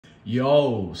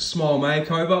Yo, Smile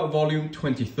Makeover Volume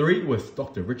 23 with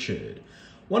Dr. Richard.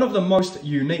 One of the most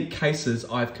unique cases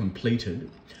I've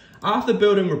completed. After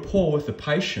building rapport with the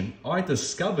patient, I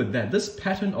discovered that this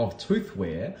pattern of tooth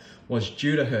wear was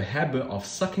due to her habit of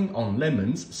sucking on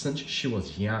lemons since she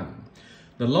was young.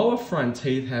 The lower front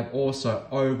teeth have also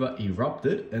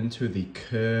over-erupted into the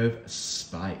curved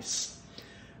space.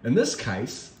 In this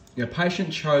case, the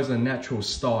patient chose a natural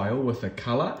style with a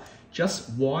color just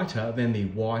whiter than the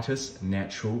whitest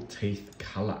natural teeth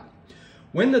color.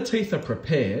 When the teeth are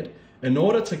prepared, in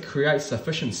order to create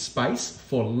sufficient space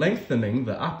for lengthening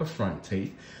the upper front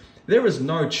teeth, there is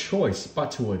no choice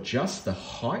but to adjust the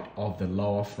height of the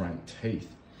lower front teeth.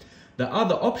 The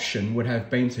other option would have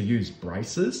been to use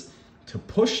braces to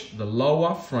push the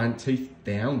lower front teeth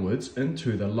downwards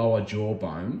into the lower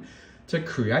jawbone to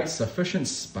create sufficient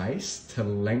space to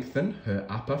lengthen her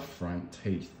upper front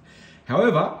teeth.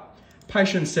 However,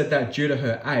 patient said that due to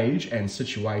her age and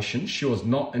situation, she was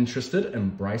not interested in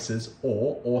braces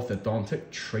or orthodontic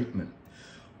treatment.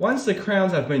 Once the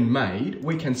crowns have been made,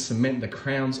 we can cement the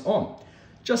crowns on.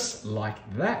 Just like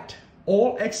that.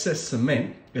 All excess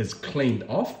cement is cleaned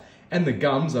off and the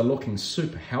gums are looking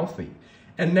super healthy.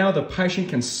 And now the patient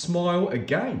can smile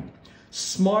again,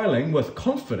 smiling with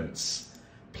confidence.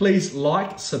 Please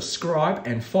like, subscribe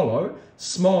and follow.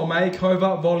 Smile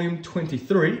Makeover Volume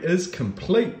 23 is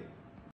complete.